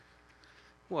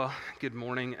Well, good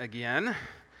morning again.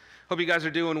 Hope you guys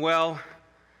are doing well.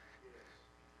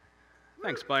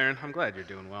 Thanks, Byron. I'm glad you're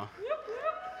doing well.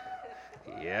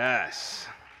 Yes.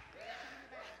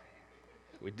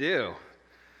 We do.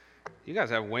 You guys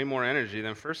have way more energy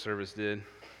than first service did.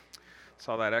 It's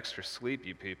all that extra sleep,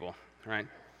 you people, right?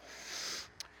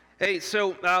 Hey,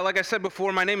 so like I said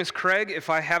before, my name is Craig. If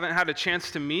I haven't had a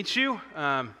chance to meet you,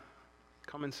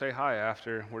 come and say hi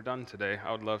after we're done today.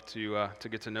 I would love to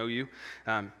get to know you.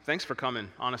 Thanks for coming.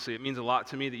 Honestly, it means a lot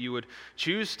to me that you would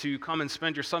choose to come and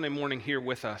spend your Sunday morning here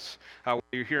with us. Whether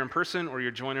you're here in person or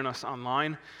you're joining us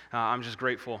online, I'm just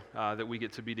grateful that we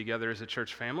get to be together as a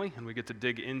church family and we get to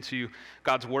dig into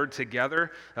God's Word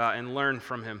together and learn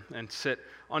from Him and sit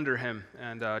under Him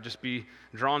and just be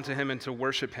drawn to Him and to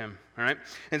worship Him. All right?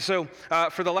 And so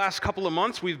for the last couple of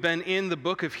months, we've been in the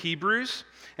book of Hebrews.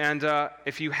 And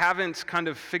if you haven't kind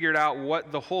of figured out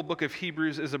what the whole book of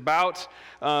Hebrews is about,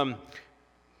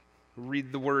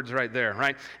 read the words right there,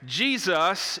 right?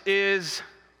 Jesus is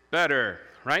better,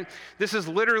 right? This is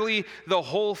literally the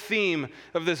whole theme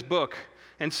of this book.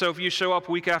 And so if you show up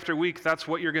week after week, that's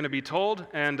what you're going to be told,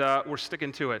 and we're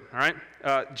sticking to it, all right?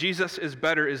 Jesus is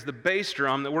better is the bass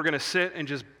drum that we're going to sit and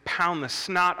just pound the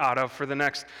snot out of for the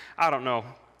next, I don't know,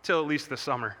 till at least the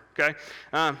summer. Okay,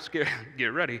 let's get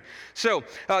ready. So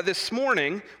this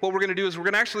morning, what we're going to do is we're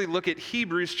going to actually look at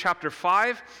Hebrews chapter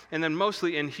 5, and then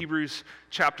mostly in Hebrews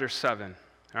chapter 7,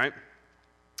 all right?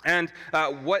 And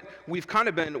what we've kind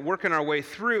of been working our way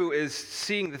through is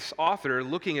seeing this author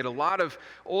looking at a lot of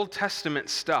Old Testament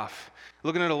stuff,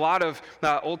 looking at a lot of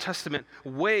Old Testament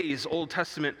ways, Old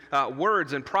Testament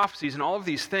words and prophecies and all of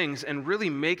these things, and really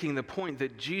making the point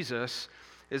that Jesus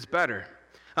is better.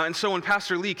 And so when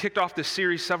Pastor Lee kicked off this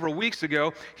series several weeks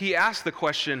ago, he asked the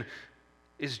question,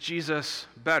 is Jesus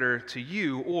better to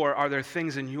you, or are there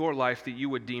things in your life that you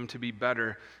would deem to be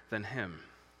better than Him?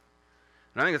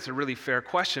 And I think it's a really fair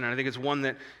question, and I think it's one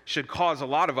that should cause a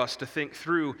lot of us to think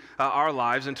through our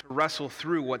lives and to wrestle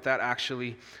through what that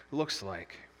actually looks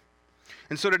like.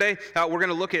 And so today, we're going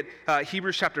to look at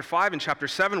Hebrews chapter 5 and chapter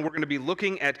 7. We're going to be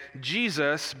looking at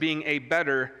Jesus being a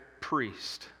better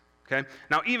priest. Okay?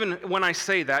 Now, even when I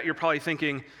say that, you're probably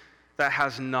thinking, that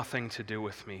has nothing to do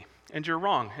with me. And you're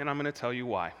wrong, and I'm going to tell you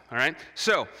why. All right?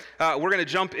 So, we're going to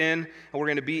jump in, and we're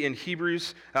going to be in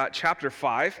Hebrews chapter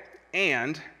 5,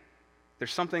 and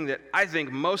there's something that I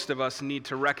think most of us need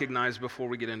to recognize before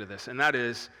we get into this, and that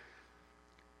is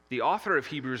the author of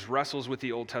Hebrews wrestles with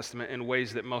the Old Testament in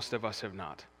ways that most of us have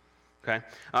not. Okay?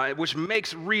 Which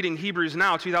makes reading Hebrews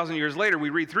now, 2,000 years later, we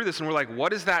read through this, and we're like,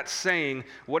 what is that saying?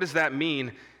 What does that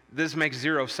mean? This makes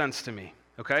zero sense to me,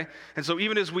 okay? And so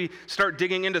even as we start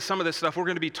digging into some of this stuff, we're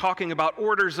going to be talking about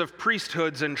orders of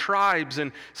priesthoods and tribes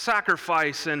and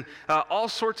sacrifice and all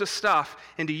sorts of stuff.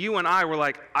 And to you and I, we're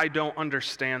like, I don't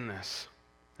understand this,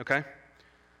 okay?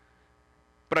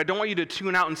 But I don't want you to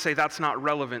tune out and say that's not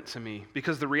relevant to me,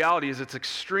 because the reality is it's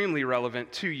extremely relevant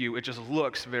to you. It just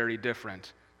looks very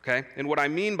different, okay? And what I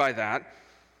mean by that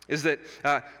is that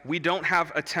we don't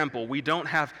have a temple, we don't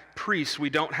have priests, we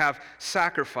don't have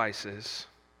sacrifices,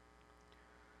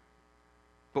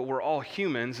 but we're all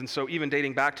humans, and so even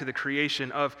dating back to the creation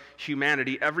of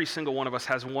humanity, every single one of us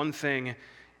has one thing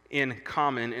in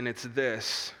common, and it's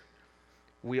this: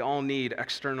 we all need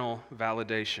external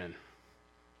validation.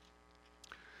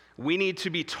 We need to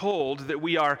be told that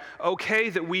we are okay,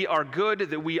 that we are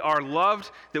good, that we are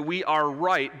loved, that we are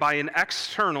right by an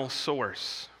external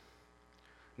source.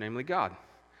 Namely God.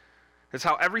 That's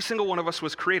how every single one of us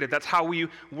was created. That's how we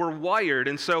were wired.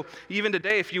 And so even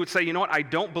today, if you would say, you know what, I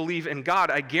don't believe in God,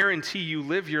 I guarantee you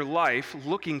live your life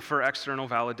looking for external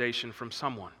validation from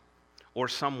someone or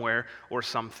somewhere or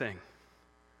something.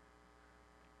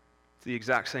 It's the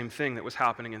exact same thing that was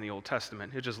happening in the Old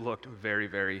Testament. It just looked very,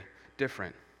 very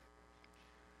different.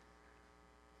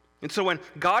 And so when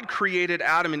God created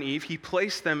Adam and Eve, He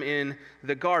placed them in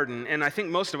the garden. And I think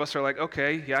most of us are like,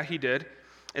 okay, yeah, He did.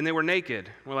 And they were naked.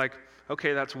 We're like,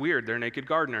 okay, that's weird. They're naked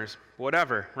gardeners.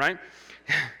 Whatever, right?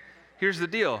 Here's the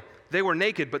deal. They were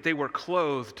naked, but they were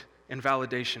clothed in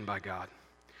validation by God.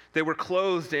 They were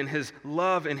clothed in His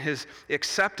love and His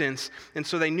acceptance, and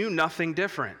so they knew nothing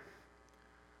different.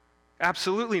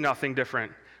 Absolutely nothing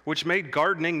different, which made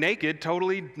gardening naked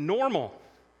totally normal.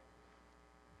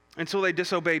 Until they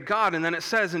disobeyed God, and then it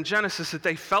says in Genesis that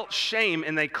they felt shame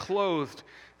and they clothed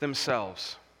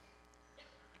themselves.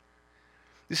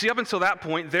 You see, up until that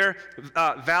point, their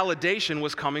validation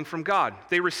was coming from God.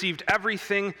 They received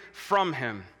everything from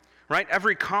Him, right?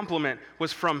 Every compliment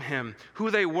was from him.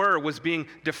 Who they were was being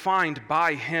defined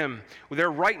by him. Their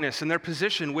rightness and their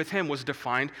position with him was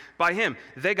defined by him.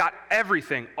 They got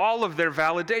everything, all of their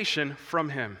validation from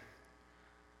him.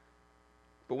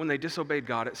 But when they disobeyed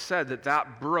God, it said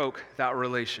that broke that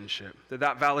relationship,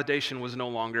 that validation was no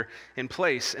longer in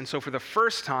place. And so for the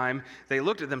first time, they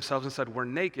looked at themselves and said, we're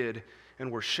naked and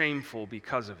we're shameful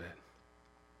because of it.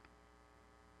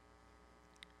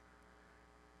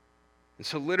 And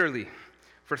so literally,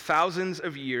 for thousands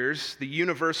of years, the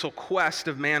universal quest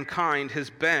of mankind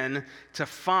has been to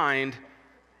find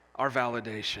our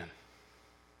validation.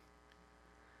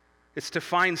 It's to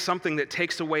find something that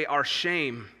takes away our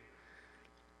shame.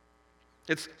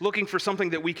 It's looking for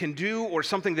something that we can do or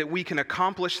something that we can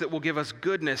accomplish that will give us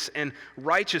goodness and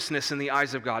righteousness in the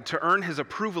eyes of God, to earn his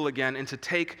approval again and to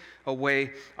take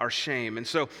away our shame. And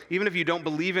so even if you don't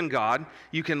believe in God,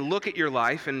 you can look at your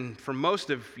life, and for most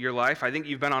of your life, I think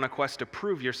you've been on a quest to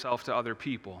prove yourself to other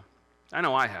people. I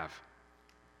know I have.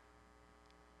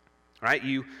 Right?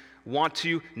 You want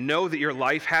to know that your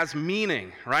life has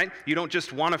meaning, right? You don't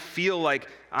just want to feel like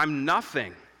I'm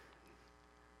nothing.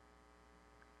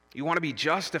 You want to be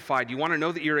justified. You want to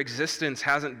know that your existence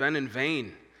hasn't been in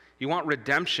vain. You want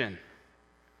redemption.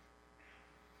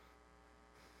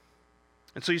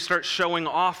 And so you start showing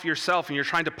off yourself, and you're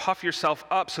trying to puff yourself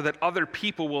up so that other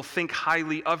people will think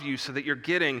highly of you, so that you're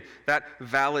getting that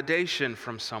validation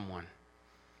from someone.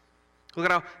 Look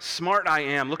at how smart I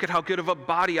am. Look at how good of a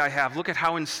body I have. Look at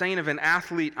how insane of an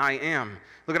athlete I am.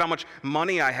 Look at how much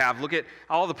money I have. Look at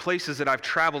all the places that I've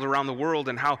traveled around the world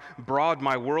and how broad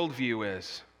my worldview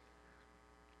is.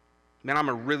 Man, I'm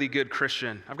a really good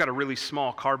Christian. I've got a really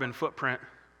small carbon footprint.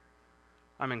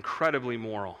 I'm incredibly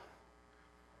moral.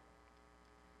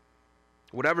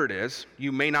 Whatever it is,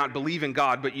 you may not believe in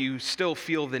God, but you still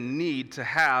feel the need to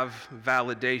have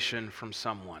validation from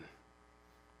someone.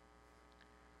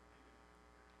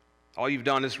 All you've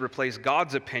done is replace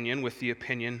God's opinion with the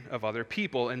opinion of other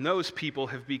people, and those people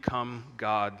have become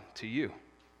God to you.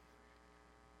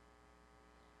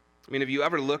 I mean, have you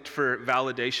ever looked for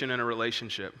validation in a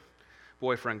relationship?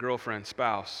 Boyfriend, girlfriend,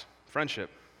 spouse, friendship.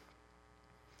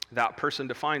 That person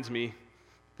defines me.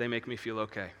 They make me feel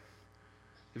okay.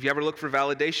 Have you ever looked for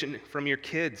validation from your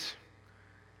kids?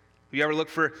 Have you ever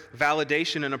looked for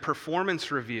validation in a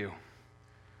performance review?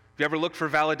 Have you ever looked for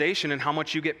validation in how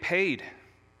much you get paid?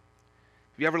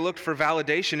 Have you ever looked for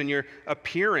validation in your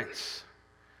appearance,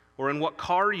 or in what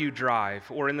car you drive,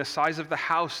 or in the size of the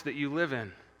house that you live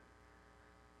in?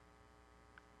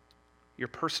 Your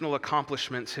personal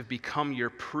accomplishments have become your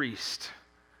priest,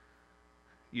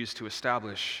 used to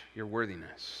establish your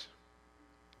worthiness.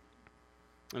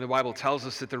 And the Bible tells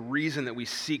us that the reason that we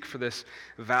seek for this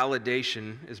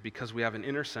validation is because we have an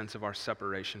inner sense of our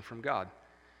separation from God.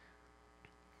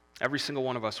 Every single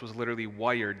one of us was literally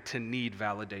wired to need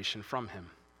validation from him.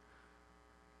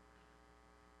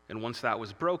 And once that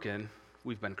was broken,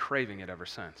 we've been craving it ever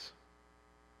since.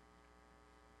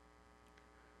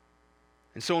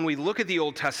 And so when we look at the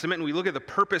Old Testament and we look at the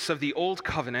purpose of the Old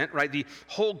Covenant, right, the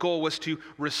whole goal was to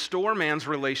restore man's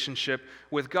relationship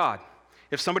with God.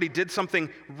 If somebody did something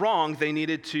wrong, they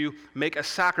needed to make a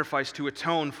sacrifice to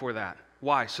atone for that.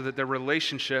 Why? So that their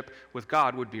relationship with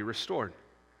God would be restored.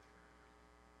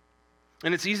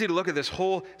 And it's easy to look at this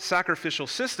whole sacrificial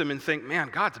system and think, man,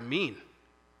 God's mean.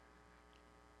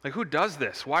 Like, who does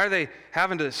this? Why are they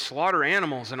having to slaughter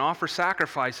animals and offer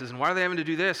sacrifices? And why are they having to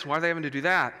do this? Why are they having to do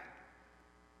that?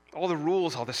 All the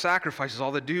rules, all the sacrifices,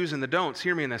 all the do's and the don'ts.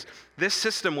 Hear me in this. This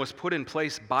system was put in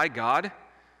place by God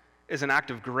as an act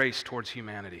of grace towards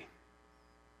humanity.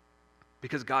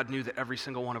 Because God knew that every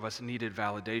single one of us needed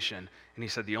validation. And he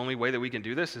said, the only way that we can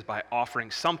do this is by offering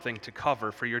something to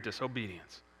cover for your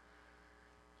disobedience.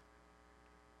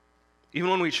 Even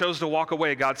when we chose to walk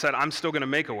away, God said, I'm still going to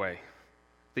make a way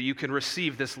that you can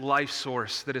receive this life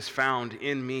source that is found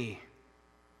in me.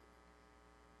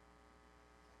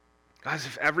 Guys,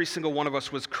 if every single one of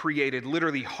us was created,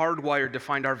 literally hardwired to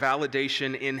find our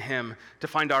validation in him, to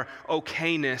find our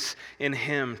okayness in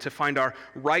him, to find our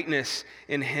rightness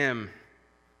in him,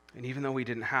 and even though we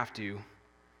didn't have to,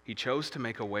 he chose to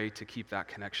make a way to keep that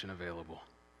connection available.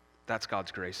 That's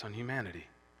God's grace on humanity.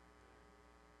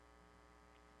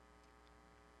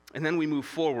 And then we move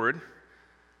forward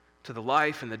to the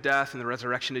life and the death and the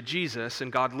resurrection of Jesus,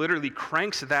 and God literally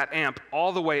cranks that amp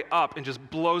all the way up and just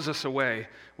blows us away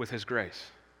with his grace.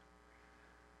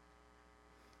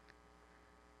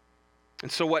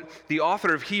 And so what the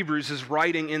author of Hebrews is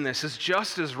writing in this is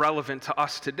just as relevant to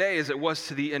us today as it was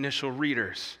to the initial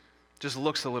readers. Just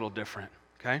looks a little different,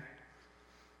 okay?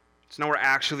 So now we're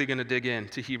actually going to dig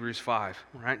into Hebrews 5,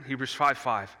 right? Hebrews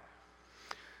 5:5.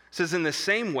 It says, in the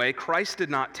same way, Christ did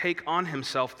not take on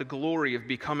himself the glory of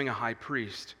becoming a high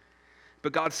priest.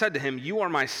 But God said to him, you are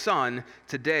my son,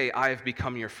 today I have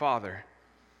become your father.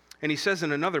 And he says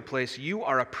in another place, you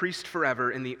are a priest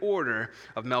forever in the order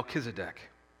of Melchizedek.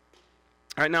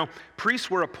 All right, now, priests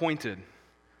were appointed.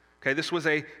 Okay, this was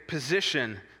a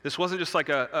position. This wasn't just like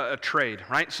a trade,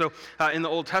 right? So in the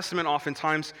Old Testament,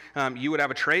 oftentimes you would have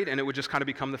a trade and it would just kind of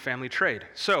become the family trade.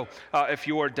 So if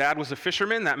your dad was a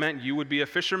fisherman, that meant you would be a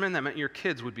fisherman. That meant your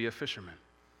kids would be a fisherman.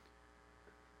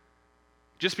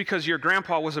 Just because your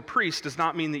grandpa was a priest does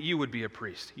not mean that you would be a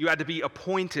priest. You had to be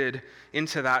appointed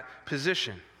into that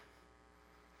position.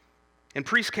 And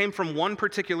priests came from one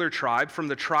particular tribe, from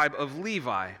the tribe of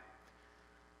Levi.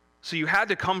 So you had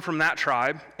to come from that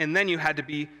tribe, and then you had to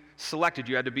be selected.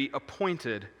 You had to be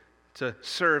appointed to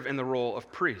serve in the role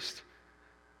of priest.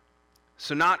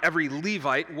 So not every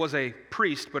Levite was a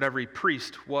priest, but every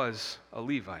priest was a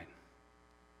Levite.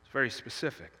 It's very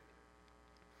specific.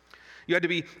 You had to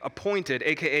be appointed,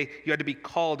 aka you had to be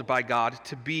called by God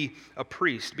to be a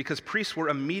priest, because priests were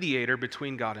a mediator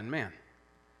between God and man.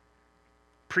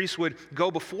 Priests would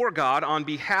go before God on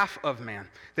behalf of man.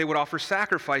 They would offer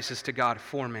sacrifices to God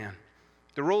for man.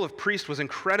 The role of priest was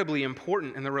incredibly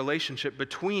important in the relationship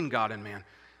between God and man.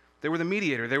 They were the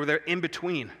mediator. They were there in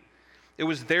between. It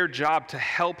was their job to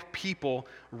help people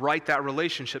right that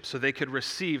relationship so they could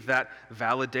receive that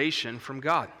validation from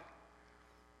God.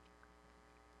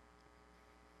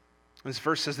 This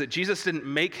verse says that Jesus didn't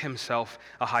make himself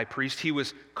a high priest. He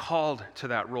was called to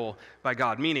that role by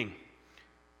God, meaning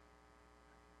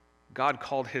God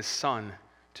called his son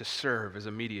to serve as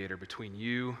a mediator between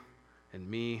you and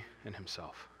me and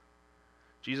himself.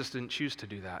 Jesus didn't choose to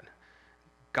do that.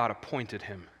 God appointed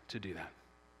him to do that.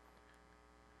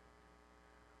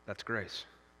 That's grace.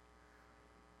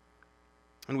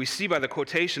 And we see by the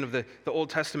quotation of the Old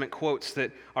Testament quotes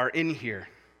that are in here.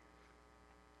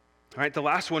 All right, the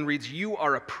last one reads, you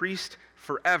are a priest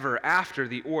forever after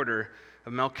the order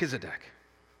of Melchizedek.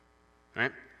 All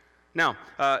right? Now,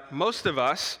 most of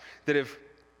us that have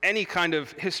any kind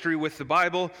of history with the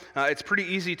Bible, it's pretty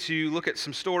easy to look at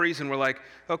some stories and we're like,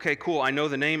 okay, cool, I know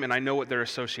the name and I know what they're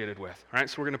associated with. All right,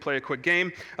 so we're going to play a quick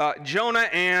game. Jonah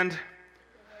and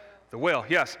the whale,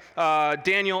 yes.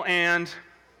 Daniel and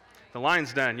the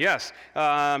lion's den, yes.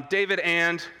 David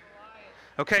and,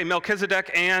 okay,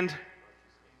 Melchizedek and,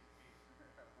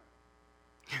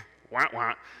 wah,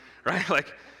 wah, right?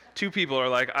 Like, two people are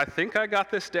like, I think I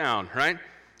got this down, right?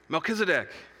 Melchizedek,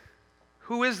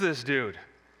 who is this dude?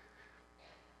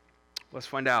 Let's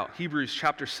find out. Hebrews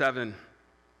chapter 7,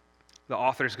 the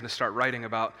author is going to start writing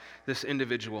about this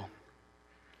individual.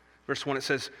 Verse 1, it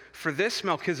says, for this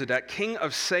Melchizedek, king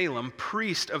of Salem,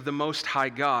 priest of the Most High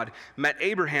God, met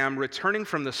Abraham returning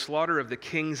from the slaughter of the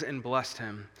kings and blessed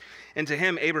him. And to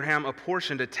him Abraham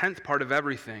apportioned a tenth part of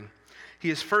everything. He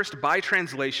is first, by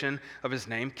translation of his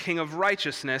name, King of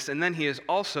Righteousness, and then he is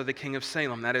also the King of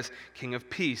Salem, that is, King of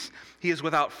Peace. He is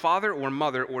without father or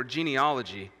mother or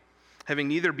genealogy, having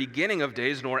neither beginning of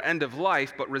days nor end of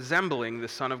life, but resembling the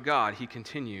Son of God. He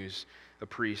continues a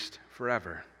priest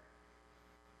forever.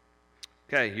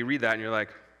 Okay, you read that and you're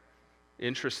like,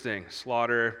 interesting.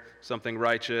 Slaughter, something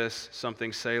righteous,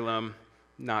 something Salem.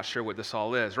 Not sure what this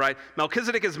all is, right?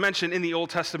 Melchizedek is mentioned in the Old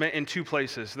Testament in two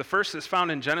places. The first is found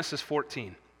in Genesis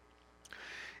 14.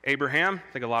 Abraham,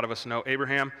 I think a lot of us know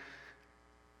Abraham,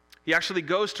 he actually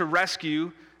goes to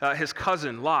rescue his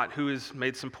cousin Lot, who has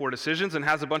made some poor decisions and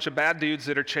has a bunch of bad dudes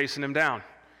that are chasing him down.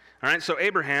 All right, so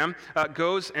Abraham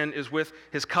goes and is with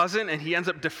his cousin, and he ends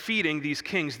up defeating these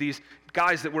kings, these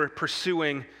guys that were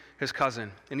pursuing his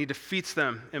cousin, and he defeats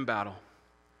them in battle.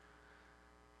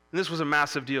 And this was a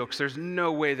massive deal because there's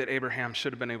no way that Abraham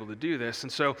should have been able to do this.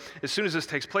 And so as soon as this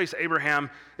takes place, Abraham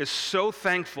is so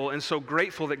thankful and so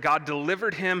grateful that God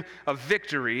delivered him a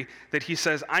victory that he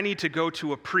says, I need to go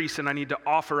to a priest and I need to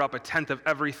offer up a tenth of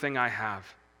everything I have.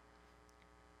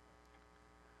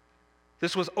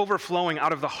 This was overflowing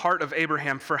out of the heart of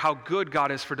Abraham for how good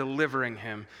God is for delivering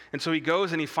him. And so he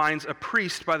goes and he finds a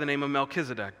priest by the name of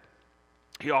Melchizedek.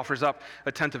 He offers up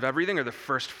a tenth of everything, or the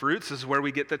first fruits. This is where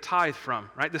we get the tithe from,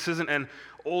 right? This isn't an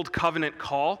old covenant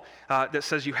call that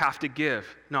says you have to give.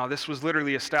 No, this was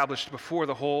literally established before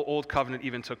the whole old covenant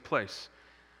even took place.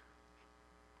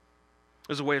 It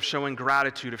was a way of showing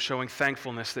gratitude, of showing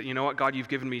thankfulness that, you know what, God, you've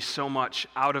given me so much.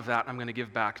 Out of that, I'm going to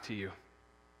give back to you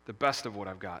the best of what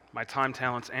I've got, my time,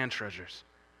 talents, and treasures.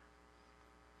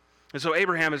 And so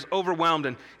Abraham is overwhelmed,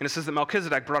 and it says that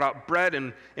Melchizedek brought out bread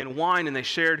and wine, and they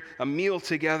shared a meal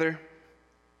together,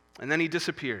 and then he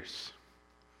disappears.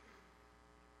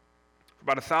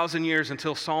 About 1,000 years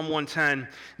until Psalm 110,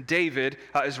 David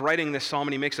is writing this psalm,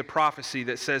 and he makes a prophecy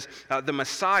that says the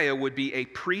Messiah would be a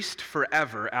priest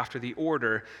forever after the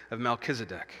order of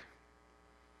Melchizedek.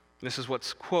 This is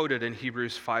what's quoted in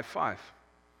Hebrews 5:5.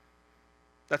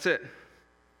 That's it.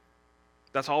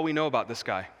 That's all we know about this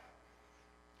guy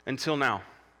until now,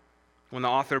 when the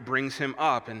author brings him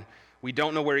up, and we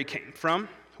don't know where he came from.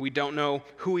 We don't know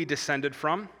who he descended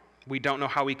from. We don't know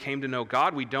how he came to know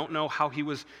God. We don't know how he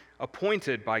was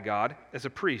appointed by God as a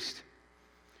priest.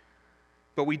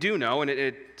 But we do know, and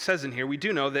it says in here, we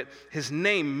do know that his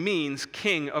name means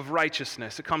king of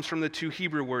righteousness. It comes from the two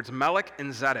Hebrew words, Melech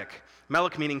and Zedek.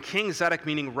 Melech meaning king, Zedek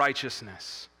meaning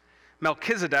righteousness.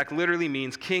 Melchizedek literally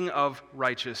means king of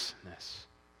righteousness.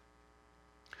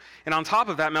 And on top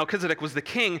of that, Melchizedek was the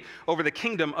king over the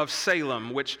kingdom of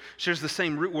Salem, which shares the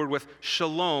same root word with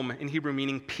shalom in Hebrew,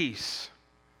 meaning peace.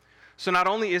 So not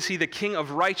only is he the king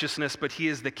of righteousness, but he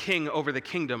is the king over the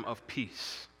kingdom of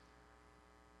peace.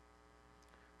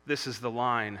 This is the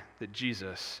line that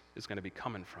Jesus is going to be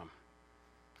coming from.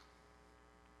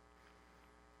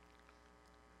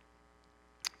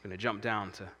 I'm going to jump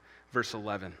down to verse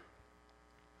 11.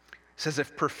 It says,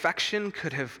 if perfection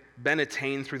could have been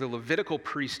attained through the Levitical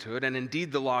priesthood, and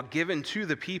indeed the law given to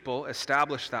the people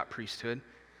established that priesthood,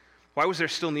 why was there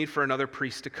still need for another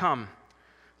priest to come?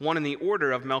 One in the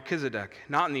order of Melchizedek,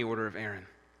 not in the order of Aaron.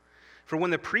 For when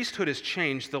the priesthood is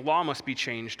changed, the law must be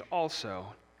changed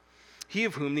also. He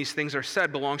of whom these things are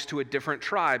said belongs to a different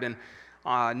tribe, and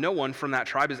no one from that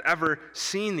tribe has ever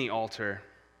seen the altar.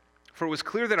 For it was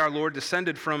clear that our Lord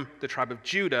descended from the tribe of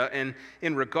Judah, and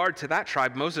in regard to that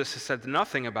tribe, Moses has said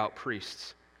nothing about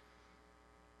priests.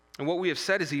 And what we have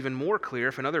said is even more clear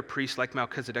if another priest like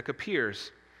Melchizedek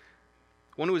appears.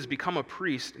 One who has become a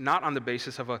priest not on the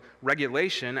basis of a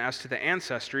regulation as to the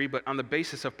ancestry, but on the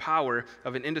basis of power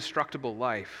of an indestructible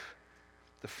life.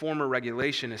 The former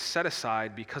regulation is set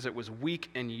aside because it was weak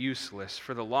and useless,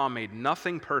 for the law made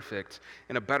nothing perfect,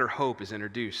 and a better hope is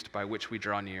introduced by which we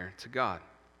draw near to God.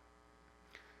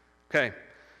 Okay,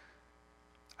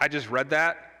 I just read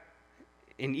that,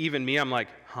 and even me, I'm like,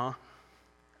 huh?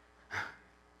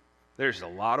 There's a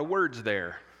lot of words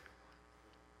there,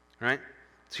 right?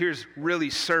 So here's really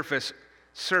surface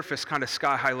kind of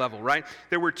sky-high level, right?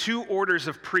 There were two orders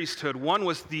of priesthood. One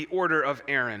was the order of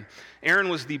Aaron. Aaron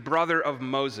was the brother of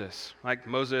Moses, like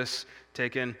Moses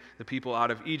taking the people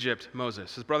out of Egypt,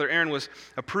 Moses. His brother Aaron was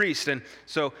a priest, and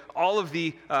so all of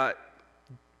the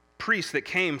priests that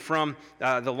came from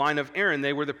the line of Aaron,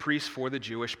 they were the priests for the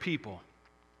Jewish people.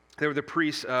 They were the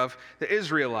priests of the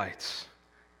Israelites.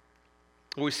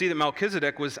 Well, we see that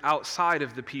Melchizedek was outside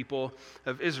of the people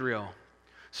of Israel.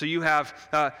 So you have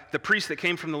the priests that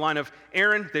came from the line of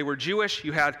Aaron, they were Jewish.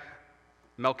 You had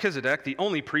Melchizedek, the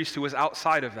only priest who was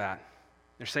outside of that.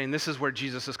 They're saying this is where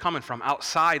Jesus is coming from,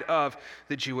 outside of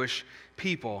the Jewish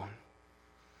people.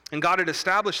 And God had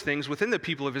established things within the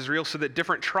people of Israel so that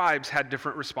different tribes had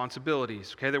different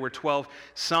responsibilities. Okay, there were 12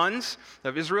 sons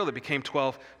of Israel that became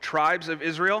 12 tribes of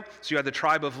Israel. So you had the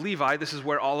tribe of Levi. This is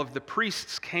where all of the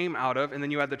priests came out of. And then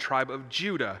you had the tribe of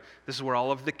Judah. This is where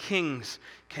all of the kings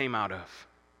came out of.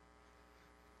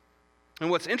 And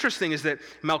what's interesting is that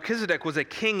Melchizedek was a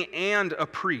king and a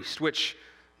priest, which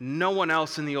no one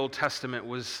else in the Old Testament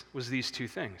was these two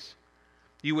things.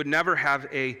 You would never have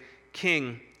a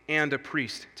king and a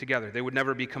priest together. They would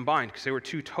never be combined because they were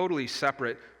two totally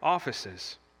separate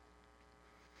offices.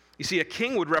 You see, a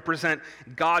king would represent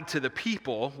God to the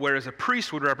people, whereas a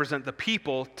priest would represent the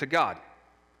people to God.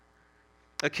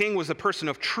 A king was a person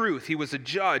of truth. He was a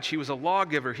judge. He was a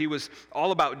lawgiver. He was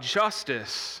all about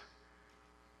justice.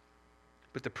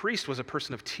 But the priest was a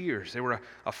person of tears. They were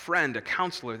a friend, a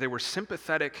counselor. They were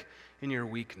sympathetic in your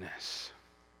weakness.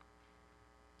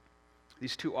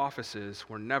 These two offices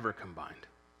were never combined.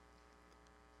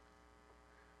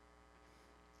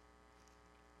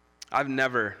 I've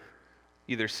never,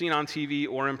 either seen on TV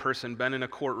or in person, been in a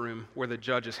courtroom where the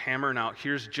judge is hammering out,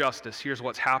 here's justice, here's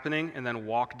what's happening, and then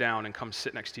walk down and come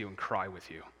sit next to you and cry with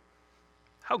you.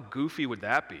 How goofy would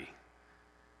that be?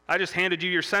 I just handed you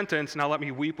your sentence, now let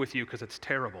me weep with you because it's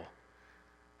terrible.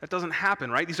 That doesn't happen,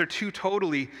 right? These are two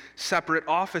totally separate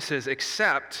offices,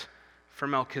 except for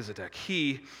Melchizedek.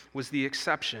 He was the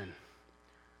exception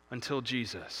until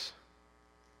Jesus.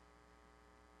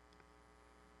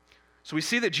 So we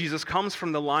see that Jesus comes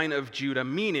from the line of Judah,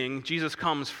 meaning Jesus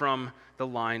comes from the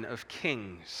line of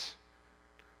kings.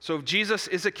 So if Jesus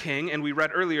is a king, and we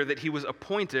read earlier that he was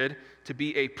appointed to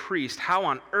be a priest, how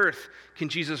on earth can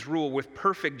Jesus rule with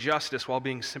perfect justice while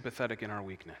being sympathetic in our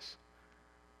weakness?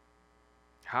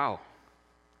 How?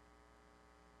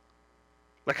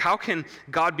 Like, how can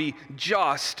God be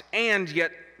just and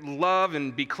yet love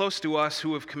and be close to us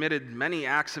who have committed many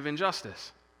acts of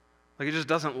injustice? Like, it just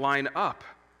doesn't line up.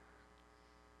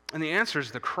 And the answer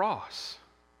is the cross.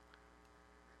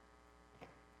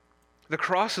 The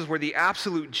cross is where the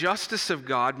absolute justice of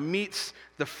God meets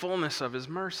the fullness of his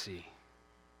mercy.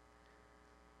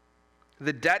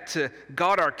 The debt to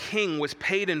God our King was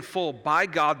paid in full by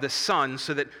God the Son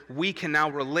so that we can now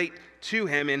relate to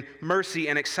him in mercy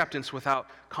and acceptance without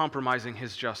compromising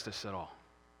his justice at all.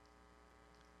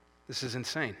 This is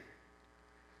insane.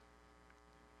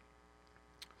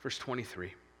 Verse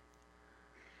 23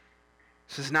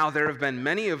 says, "Now there have been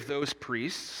many of those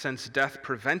priests, since death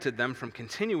prevented them from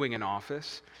continuing in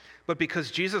office, but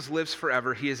because Jesus lives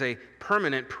forever, he is a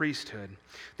permanent priesthood.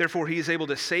 Therefore, he is able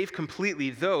to save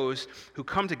completely those who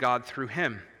come to God through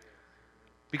him,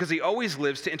 because he always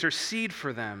lives to intercede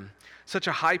for them. Such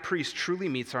a high priest truly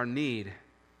meets our need,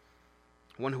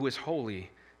 one who is holy,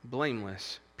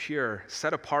 blameless, pure,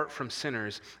 set apart from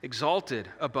sinners, exalted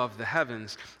above the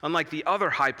heavens. Unlike the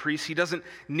other high priests, he doesn't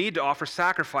need to offer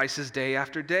sacrifices day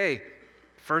after day,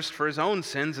 first for his own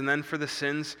sins and then for the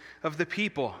sins of the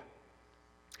people.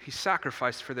 He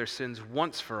sacrificed for their sins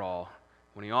once for all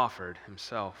when he offered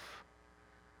himself."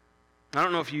 I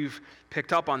don't know if you've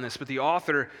picked up on this, but the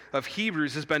author of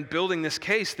Hebrews has been building this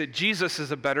case that Jesus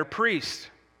is a better priest.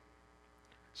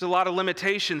 There's a lot of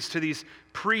limitations to these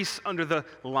priests under the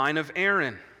line of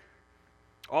Aaron.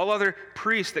 All other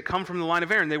priests that come from the line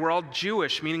of Aaron, they were all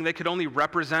Jewish, meaning they could only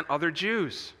represent other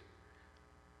Jews.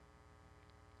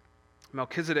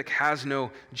 Melchizedek has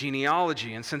no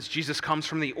genealogy, and since Jesus comes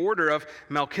from the order of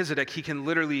Melchizedek, he can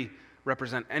literally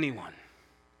represent anyone.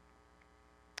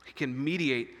 He can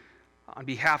mediate on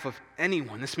behalf of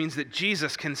anyone. This means that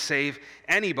Jesus can save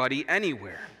anybody,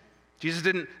 anywhere. Jesus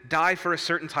didn't die for a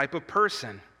certain type of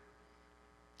person.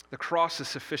 The cross is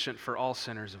sufficient for all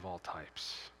sinners of all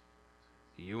types.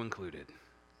 You included,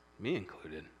 me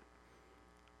included.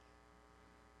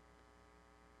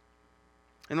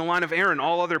 In the line of Aaron,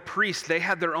 all other priests, they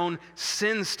had their own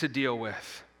sins to deal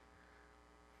with.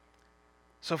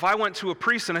 So if I went to a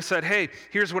priest and I said, "Hey,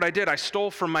 here's what I did. I stole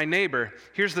from my neighbor.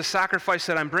 Here's the sacrifice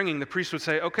that I'm bringing," the priest would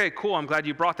say, "Okay, cool. I'm glad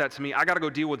you brought that to me. I got to go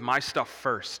deal with my stuff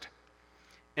first.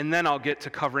 And then I'll get to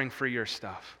covering for your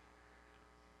stuff."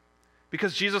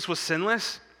 Because Jesus was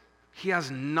sinless, he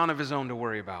has none of his own to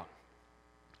worry about.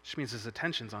 Which means his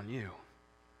attention's on you.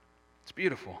 It's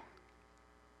beautiful.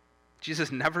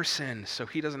 Jesus never sinned, so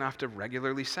he doesn't have to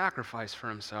regularly sacrifice for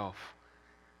himself.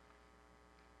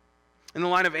 In the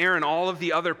line of Aaron, all of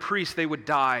the other priests, they would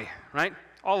die, right?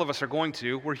 All of us are going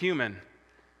to. We're human.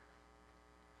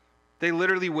 They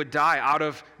literally would die out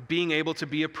of being able to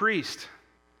be a priest.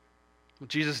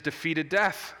 Jesus defeated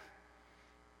death.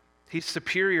 He's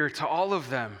superior to all of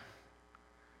them.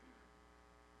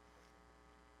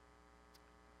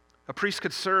 A priest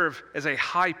could serve as a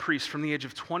high priest from the age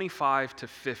of 25 to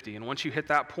 50, and once you hit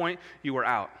that point, you were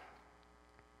out.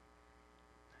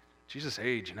 Jesus'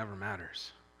 age never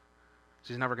matters.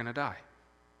 He's never going to die.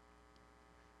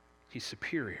 He's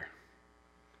superior.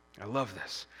 I love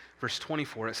this. Verse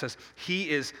 24, it says, "He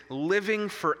is living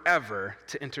forever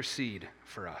to intercede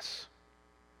for us."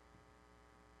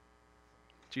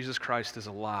 Jesus Christ is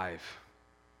alive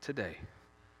today,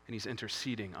 and he's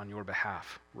interceding on your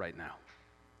behalf right now.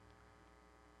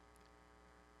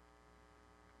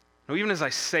 Now, even as I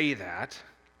say that,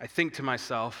 I think to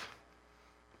myself,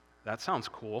 that sounds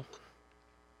cool,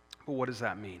 but what does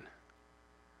that mean?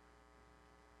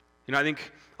 You know, I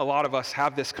think a lot of us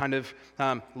have this kind of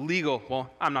legal,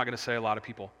 well, I'm not going to say a lot of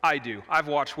people. I do. I've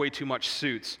watched way too much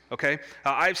Suits, okay?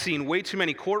 I've seen way too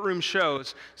many courtroom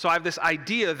shows, so I have this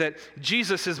idea that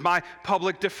Jesus is my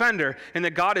public defender and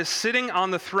that God is sitting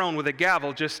on the throne with a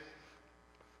gavel just,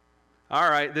 all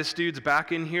right, this dude's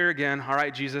back in here again. All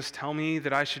right, Jesus, tell me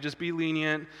that I should just be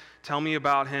lenient. Tell me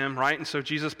about him, right? And so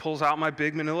Jesus pulls out my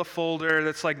big manila folder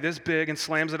that's like this big and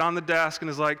slams it on the desk and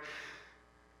is like,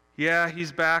 yeah,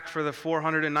 he's back for the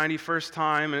 491st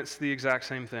time, and it's the exact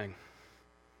same thing.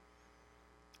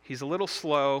 He's a little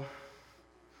slow.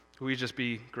 We just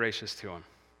be gracious to him.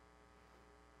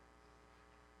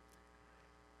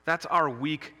 That's our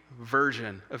weak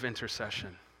version of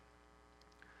intercession.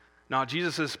 Now,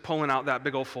 Jesus is pulling out that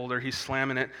big old folder. He's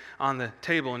slamming it on the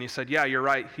table, and he said, yeah, you're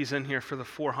right. He's in here for the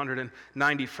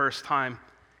 491st time.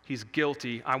 He's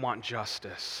guilty. I want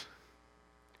justice.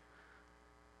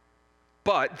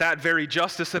 But that very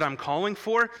justice that I'm calling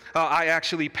for, I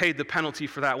actually paid the penalty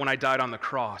for that when I died on the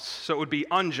cross. So it would be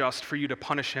unjust for you to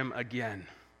punish him again.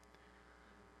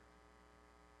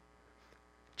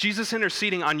 Jesus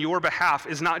interceding on your behalf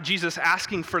is not Jesus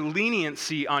asking for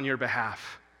leniency on your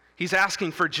behalf. He's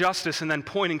asking for justice and then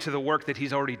pointing to the work that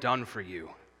he's already done for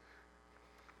you.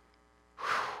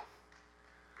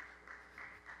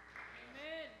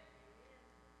 Amen.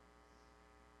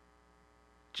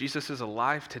 Jesus is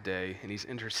alive today, and he's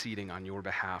interceding on your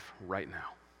behalf right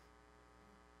now.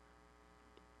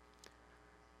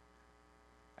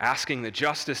 Asking that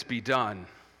justice be done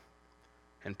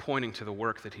and pointing to the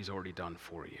work that he's already done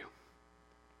for you.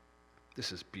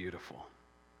 This is beautiful.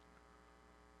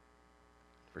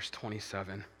 Verse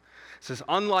 27 says,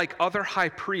 unlike other high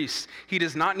priests, he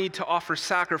does not need to offer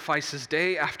sacrifices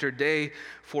day after day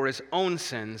for his own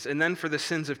sins and then for the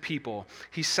sins of people.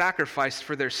 He sacrificed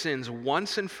for their sins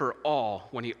once and for all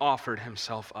when he offered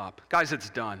himself up. Guys,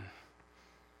 it's done.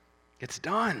 It's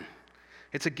done.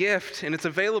 It's a gift, and it's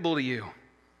available to you.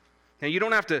 Now, you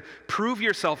don't have to prove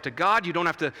yourself to God. You don't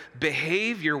have to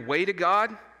behave your way to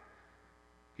God. You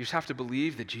just have to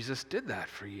believe that Jesus did that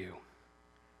for you.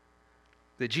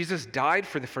 That Jesus died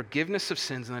for the forgiveness of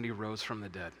sins and that he rose from the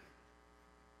dead.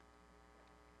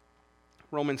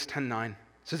 Romans 10:9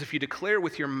 says, if you declare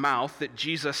with your mouth that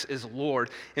Jesus is Lord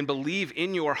and believe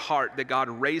in your heart that God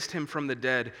raised him from the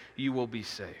dead, you will be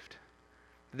saved.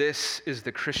 This is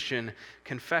the Christian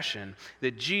confession,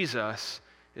 that Jesus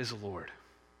is Lord.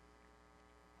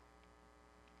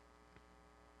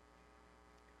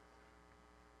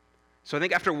 So I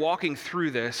think after walking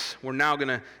through this, we're now going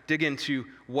to dig into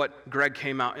what Greg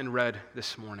came out and read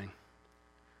this morning.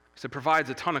 So it provides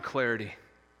a ton of clarity.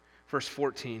 Verse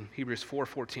 14, Hebrews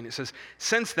 4:14, it says,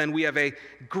 since then we have a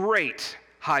great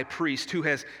high priest who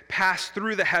has passed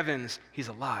through the heavens. He's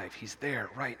alive. He's there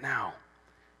right now.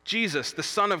 Jesus, the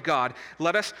Son of God.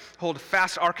 Let us hold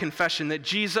fast our confession that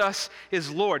Jesus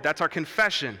is Lord. That's our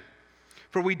confession.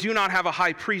 For we do not have a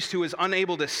high priest who is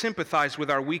unable to sympathize with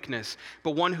our weakness,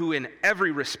 but one who in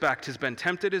every respect has been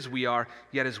tempted as we are,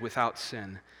 yet is without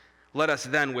sin. Let us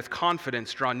then with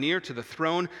confidence draw near to the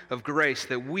throne of grace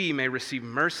that we may receive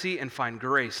mercy and find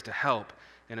grace to help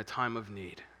in a time of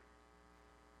need.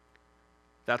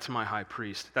 That's my high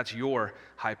priest. That's your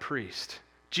high priest.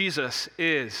 Jesus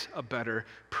is a better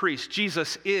priest.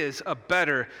 Jesus is a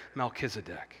better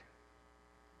Melchizedek.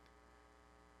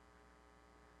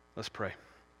 Let's pray.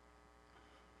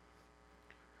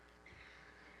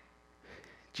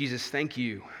 Jesus, thank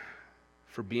you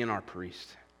for being our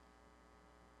priest.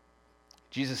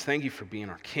 Jesus, thank you for being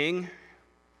our king.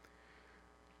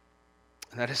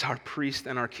 And that is our priest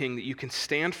and our king, that you can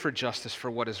stand for justice, for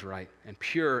what is right and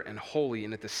pure and holy,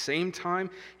 and at the same time,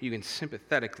 you can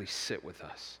sympathetically sit with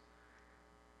us.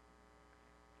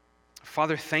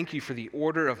 Father, thank you for the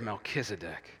order of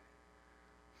Melchizedek,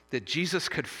 that Jesus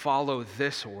could follow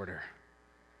this order,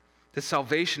 that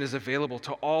salvation is available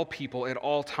to all people at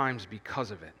all times because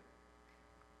of it.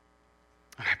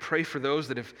 And I pray for those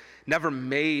that have never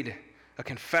made a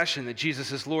confession that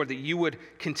Jesus is Lord, that you would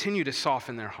continue to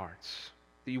soften their hearts,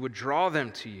 that you would draw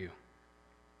them to you,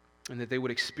 and that they would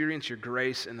experience your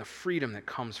grace and the freedom that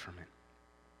comes from it.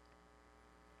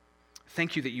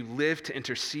 Thank you that you live to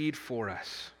intercede for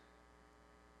us.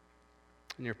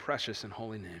 In your precious and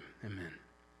holy name, amen.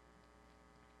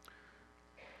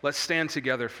 Let's stand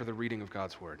together for the reading of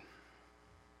God's word.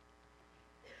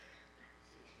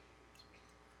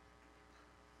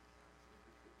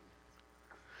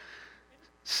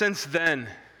 Since then,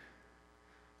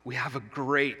 we have a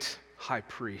great high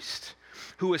priest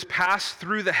who has passed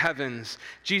through the heavens,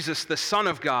 Jesus, the Son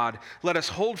of God. Let us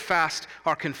hold fast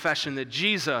our confession that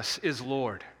Jesus is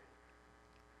Lord.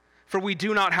 For we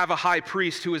do not have a high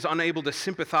priest who is unable to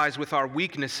sympathize with our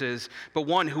weaknesses, but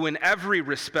one who in every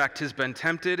respect has been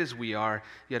tempted as we are,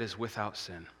 yet is without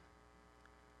sin.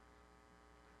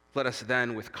 Let us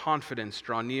then with confidence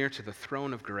draw near to the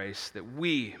throne of grace, that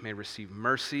we may receive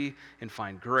mercy and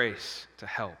find grace to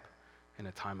help in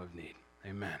a time of need.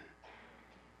 Amen.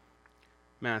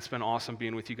 Man, it's been awesome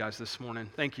being with you guys this morning.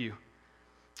 Thank you.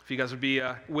 If you guys would be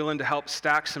willing to help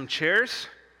stack some chairs,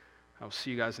 I'll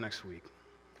see you guys next week.